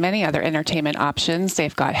 comedy, and many other entertainment options,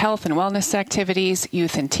 they've got health and wellness activities,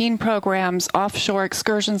 youth and teen programs, offshore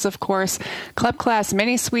excursions, of course, club class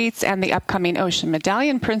mini suites, and the upcoming Ocean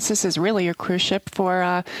Medallion Princess is really your cruise ship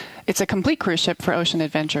for, it's a complete cruise ship for ocean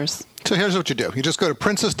adventures. So here's what you do. You just go to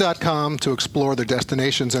princess.com to explore their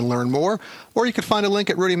destinations and learn more, or you can find a link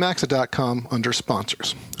at rudymaxa.com under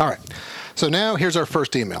sponsors. All right. So now here's our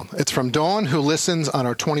first email. It's from Dawn, who listens on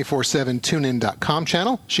our 24/7 tunein.com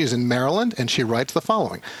channel. She's in Maryland, and she writes the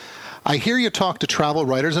following. I hear you talk to travel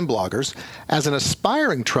writers and bloggers. As an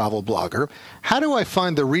aspiring travel blogger, how do I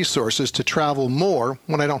find the resources to travel more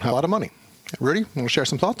when I don't have a lot of money? Rudy, you want to share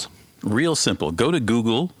some thoughts? Real simple. Go to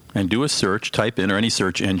Google and do a search, type in, or any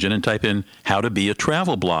search engine, and type in how to be a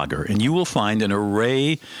travel blogger. And you will find an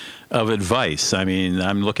array of advice. I mean,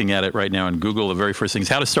 I'm looking at it right now in Google. The very first thing is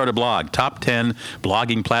how to start a blog. Top 10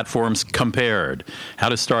 blogging platforms compared. How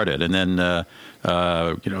to start it. And then, the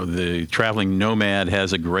Traveling Nomad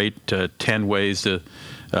has a great 10 ways to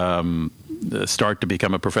start to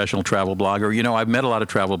become a professional travel blogger. You know, I've met a lot of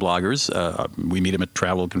travel bloggers. We meet them at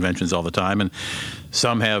travel conventions all the time, and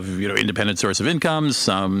some have, independent source of income.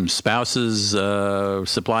 Some spouses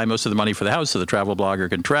supply most of the money for the house so the travel blogger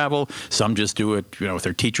can travel. Some just do it, with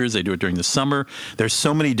their teachers. They do it during the summer. There's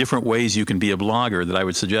so many different ways you can be a blogger that I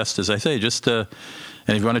would suggest, as I say,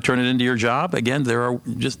 and if you want to turn it into your job, again,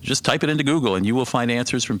 just type it into Google, and you will find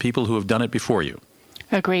answers from people who have done it before you.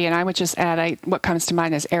 Agree, and I would just add, what comes to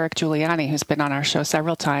mind is Eric Giuliani, who's been on our show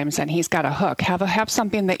several times, and he's got a hook. Have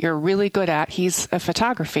something that you're really good at. He's a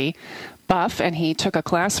photography buff, and he took a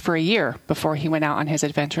class for a year before he went out on his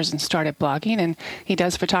adventures and started blogging, and he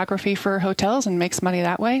does photography for hotels and makes money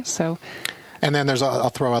that way. So. And then I'll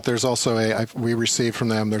throw out, there's also we received from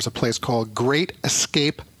them, there's a place called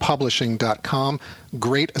GreatEscapePublishing.com,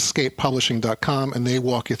 GreatEscapePublishing.com, and they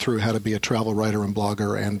walk you through how to be a travel writer and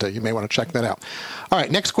blogger, and you may want to check that out. All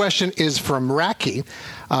right, next question is from Racky.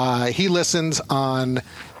 He listens on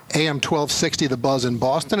AM 1260, The Buzz in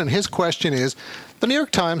Boston, and his question is, the New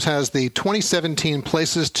York Times has the 2017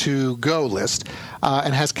 Places to Go list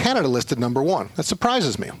and has Canada listed number 1. That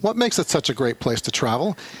surprises me. What makes it such a great place to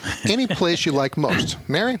travel? Any place you like most?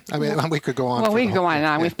 Mary? I mean, we could go on. Well, we could go on and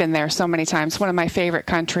on. Yeah. We've been there so many times. One of my favorite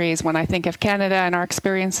countries. When I think of Canada and our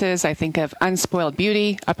experiences, I think of unspoiled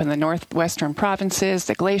beauty up in the northwestern provinces,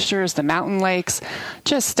 the glaciers, the mountain lakes,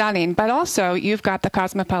 just stunning. But also, you've got the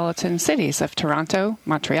cosmopolitan cities of Toronto,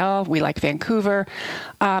 Montreal. We like Vancouver.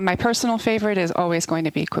 My personal favorite is always going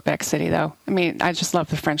to be Quebec City, though. I mean, I just love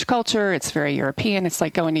the French culture. It's very European. It's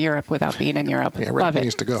like going to Europe without being in Europe. Yeah, love it.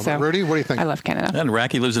 Needs to go. So, Rudy, what do you think? I love Canada. And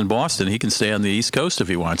Racky lives in Boston. He can stay on the East Coast if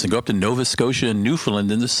he wants and go up to Nova Scotia and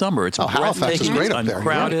Newfoundland in the summer. It's Halifax is great up there.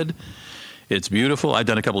 Uncrowded. Yeah. It's beautiful. I've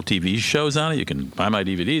done a couple of TV shows on it. You can buy my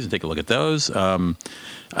DVDs and take a look at those.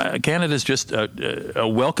 Canada's just a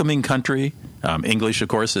welcoming country. English, of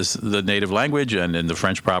course, is the native language, and in the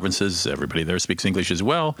French provinces, everybody there speaks English as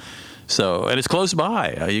well. So, and it's close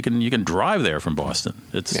by. You can drive there from Boston.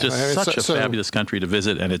 It's such a fabulous country to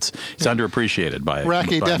visit, and it's underappreciated by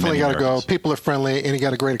Racky. Definitely got to go. Americans. People are friendly, and you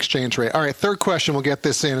got a great exchange rate. All right, third question. We'll get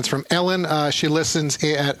this in. It's from Ellen. She listens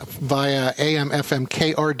via AM/FM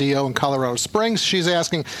KRDO in Colorado Springs. She's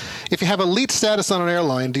asking, if you have elite status on an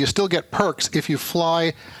airline, do you still get perks if you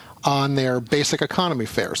fly on their basic economy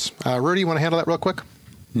fares? Rudy, you want to handle that real quick?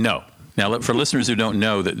 No. Now, for listeners who don't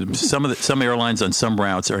know, that some airlines on some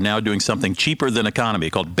routes are now doing something cheaper than economy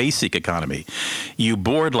called basic economy. You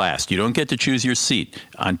board last. You don't get to choose your seat.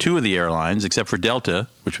 On 2 of the airlines, except for Delta,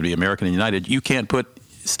 which would be American and United, you can't put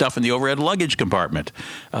stuff in the overhead luggage compartment.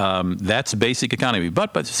 That's basic economy.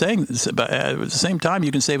 But at the same time,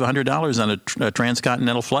 you can save $100 on a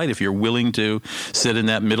transcontinental flight if you're willing to sit in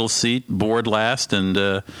that middle seat, board last,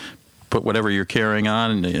 and put whatever you're carrying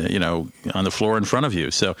on, on the floor in front of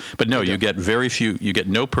you. So, but no, you get very few. You get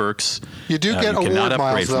no perks. You do get award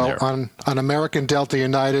miles though on American, Delta,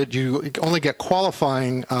 United. You only get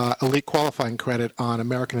qualifying, elite qualifying credit on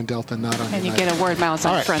American and Delta, not on. And United. you get award miles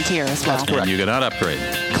on Frontier as well. That's correct. And you cannot upgrade.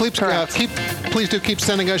 Please do keep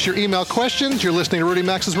sending us your email questions. You're listening to Rudy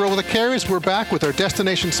Maxa's World with the Carriers. We're back with our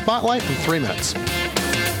destination spotlight in 3 minutes.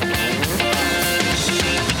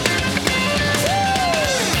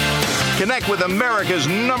 Connect with America's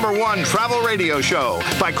 #1 travel radio show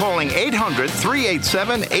by calling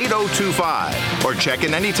 800-387-8025 or check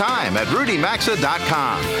in anytime at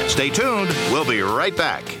rudymaxa.com. Stay tuned. We'll be right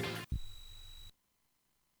back.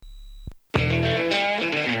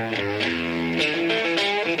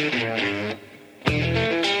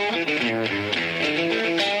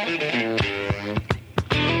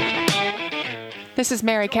 This is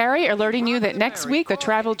Mary Carey alerting you that next week the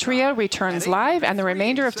Travel Trio returns live, and the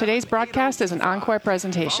remainder of today's broadcast is an encore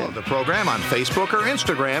presentation. Follow the program on Facebook or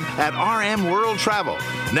Instagram at RM World Travel.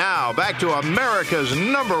 Now, back to America's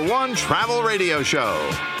 #1 travel radio show.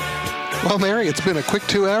 Well, Mary, it's been a quick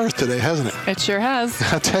 2 hours today, hasn't it? It sure has.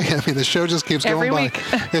 I'll tell you, the show just keeps going by. Every week.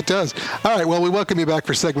 It does. All right, well, we welcome you back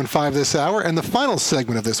for segment 5 this hour and the final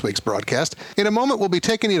segment of this week's broadcast. In a moment, we'll be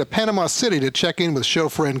taking you to Panama City to check in with show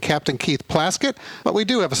friend Captain Keith Plaskett, but we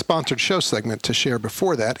do have a sponsored show segment to share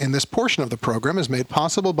before that, and this portion of the program is made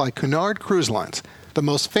possible by Cunard Cruise Lines, the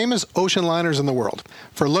most famous ocean liners in the world.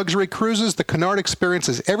 For luxury cruises, the Cunard experience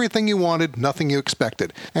is everything you wanted, nothing you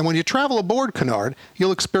expected. And when you travel aboard Cunard,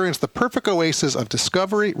 you'll experience the perfect oasis of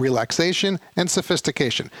discovery, relaxation, and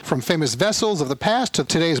sophistication. From famous vessels of the past to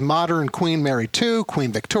today's modern Queen Mary II,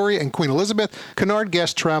 Queen Victoria, and Queen Elizabeth, Cunard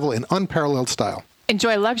guests travel in unparalleled style.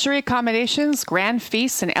 Enjoy luxury accommodations, grand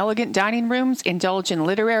feasts, and elegant dining rooms. Indulge in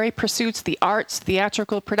literary pursuits, the arts,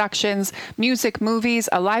 theatrical productions, music, movies,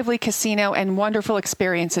 a lively casino, and wonderful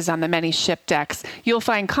experiences on the many ship decks. You'll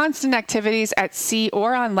find constant activities at sea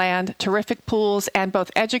or on land, terrific pools, and both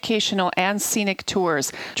educational and scenic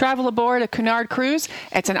tours. Travel aboard a Cunard cruise.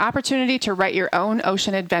 It's an opportunity to write your own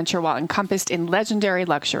ocean adventure while encompassed in legendary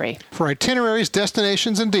luxury. For itineraries,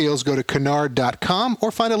 destinations, and deals, go to Cunard.com or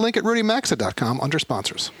find a link at RudyMaxa.com under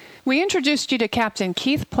sponsors. We introduced you to Captain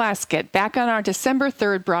Keith Plaskett back on our December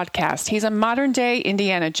 3rd broadcast. He's a modern-day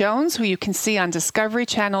Indiana Jones who you can see on Discovery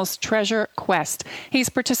Channel's Treasure Quest. He's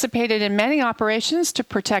participated in many operations to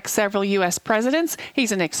protect several U.S. presidents.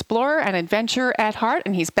 He's an explorer and adventurer at heart,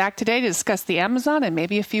 and he's back today to discuss the Amazon and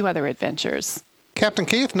maybe a few other adventures. Captain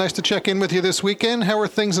Keith, nice to check in with you this weekend. How are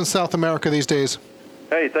things in South America these days?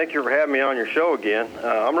 Hey, thank you for having me on your show again.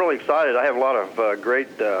 I'm really excited. I have a lot of great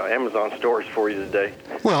Amazon stories for you today.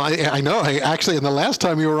 Well, I know. Actually, in the last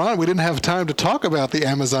time you were on, we didn't have time to talk about the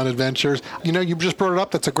Amazon adventures. You just brought it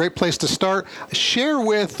up. That's a great place to start. Share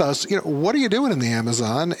with us, what are you doing in the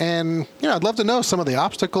Amazon? And, I'd love to know some of the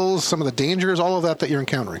obstacles, some of the dangers, all of that you're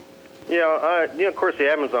encountering. Yeah, of course,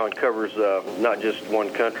 the Amazon covers not just one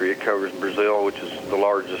country. It covers Brazil, which is the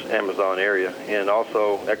largest Amazon area, and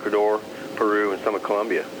also Ecuador, Peru, and some of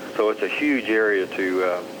Colombia. So it's a huge area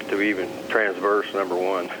to even transverse, number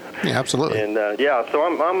one. Yeah, absolutely. And so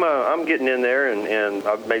I'm getting in there, and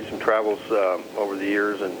I've made some travels over the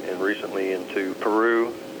years, and recently into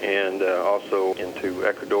Peru, and also into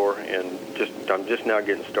Ecuador, and I'm just now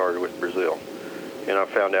getting started with Brazil. And I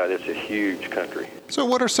found out it's a huge country. So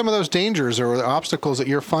what are some of those dangers or the obstacles that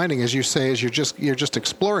you're finding, as you say, as you're just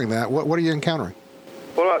exploring that? What are you encountering?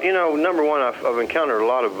 Well, number one, I've encountered a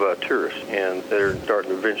lot of tourists, and they're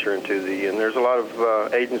starting to venture into and there's a lot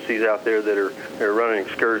of agencies out there that are running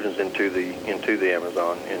excursions into the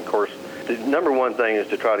Amazon. And of course, the number one thing is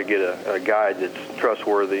to try to get a guide that's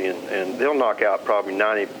trustworthy, and they'll knock out probably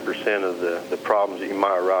 90% of the problems that you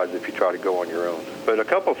might arise if you try to go on your own. But a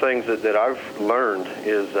couple things that I've learned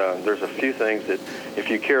is there's a few things that if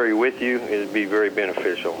you carry with you, it'd be very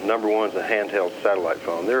beneficial. Number one is a handheld satellite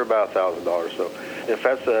phone. They're about $1,000, so if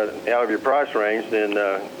that's out of your price range, then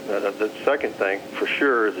the second thing for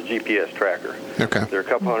sure is a GPS tracker. Okay. They're a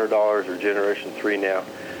couple $100. They're Generation 3 now,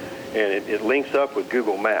 and it links up with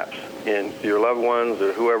Google Maps. And your loved ones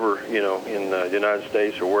or whoever, in the United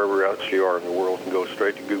States or wherever else you are in the world can go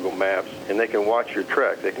straight to Google Maps, and they can watch your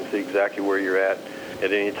trek. They can see exactly where you're at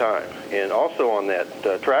any time. And also on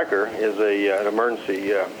that tracker is an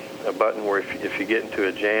emergency a button where if you get into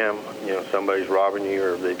a jam, somebody's robbing you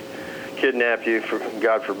or they kidnap you,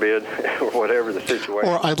 God forbid, or whatever the situation.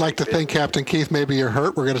 Or I'd like to think, Captain Keith, maybe you're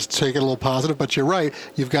hurt. We're going to take it a little positive, but you're right.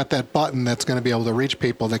 You've got that button that's going to be able to reach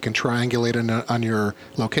people that can triangulate on your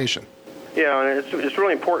location. Yeah, and it's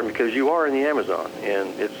really important because you are in the Amazon,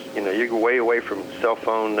 and it's you're way away from cell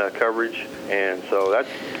phone coverage, and so that's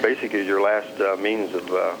basically your last means of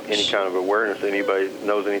any kind of awareness. Anybody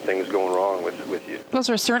knows anything is going wrong with you. Those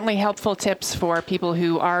are certainly helpful tips for people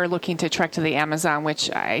who are looking to trek to the Amazon, which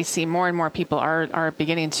I see more and more people are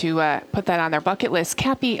beginning to put that on their bucket list.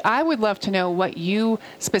 Cappy, I would love to know what you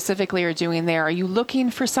specifically are doing there. Are you looking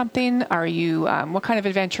for something? Are you what kind of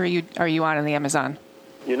adventure are you on in the Amazon?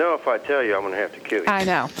 If I tell you, I'm going to have to kill you. I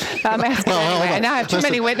know. I'm asking anyway. And now I have too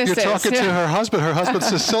many witnesses. You're talking to her husband. Her husband's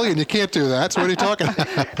Sicilian. You can't do that. So what are you talking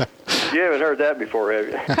about? You haven't heard that before, have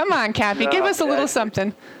you? Come on, Cappy. Give us a little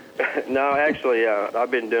something. No, actually,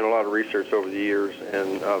 I've been doing a lot of research over the years,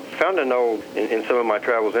 and I've found in some of my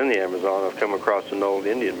travels in the Amazon, I've come across an old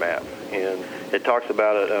Indian map, and it talks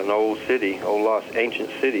about an old lost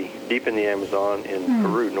ancient city deep in the Amazon in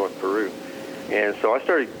Peru, North Peru. And so I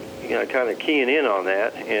started kind of keying in on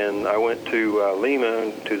that, and I went to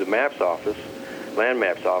Lima, to the maps office, land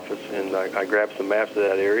maps office, and I grabbed some maps of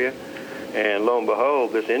that area. And lo and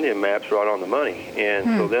behold, this Indian map's right on the money. And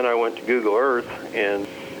so then I went to Google Earth and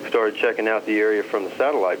started checking out the area from the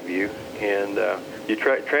satellite view. And you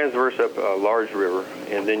transverse up a large river,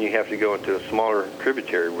 and then you have to go into a smaller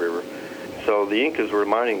tributary river. So the Incas were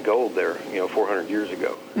mining gold there, 400 years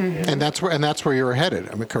ago. And that's where you were headed.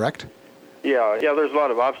 Am I correct? Yeah. There's a lot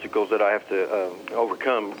of obstacles that I have to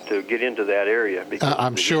overcome to get into that area.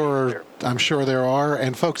 I'm sure there are.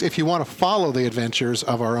 And folks, if you want to follow the adventures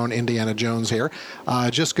of our own Indiana Jones here,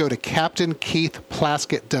 just go to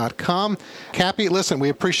CaptainKeithPlaskett.com. Cappy, listen, we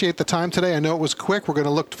appreciate the time today. I know it was quick. We're going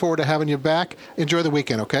to look forward to having you back. Enjoy the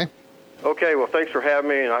weekend, okay? Okay, well, thanks for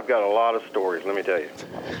having me, and I've got a lot of stories, let me tell you.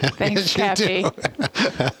 Thanks, Cappy.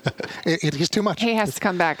 It is too much. He has to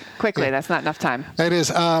come back quickly. That's not enough time. It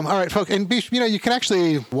is. All right, folks. And, you can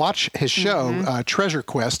actually watch his show, Treasure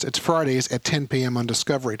Quest. It's Fridays at 10 p.m. on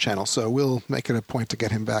Discovery Channel, so we'll make it a point to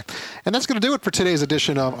get him back. And that's going to do it for today's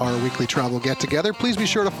edition of our weekly travel get-together. Please be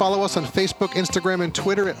sure to follow us on Facebook, Instagram, and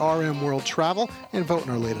Twitter at RM World Travel, and vote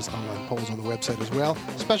in our latest online polls on the website as well.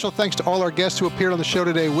 Special thanks to all our guests who appeared on the show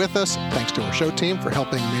today with us. Thanks to our show team for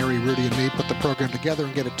helping Mary, Rudy, and me put the program together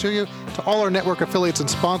and get it to you. To all our network affiliates and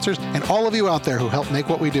sponsors, and all of you out there who help make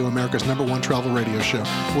what we do America's #1 travel radio show.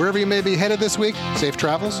 Wherever you may be headed this week, safe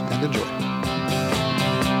travels and enjoy.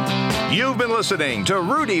 You've been listening to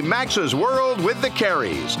Rudy Maxa's World with the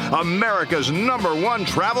Careys, America's #1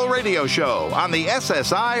 travel radio show on the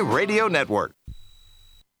SSI Radio Network.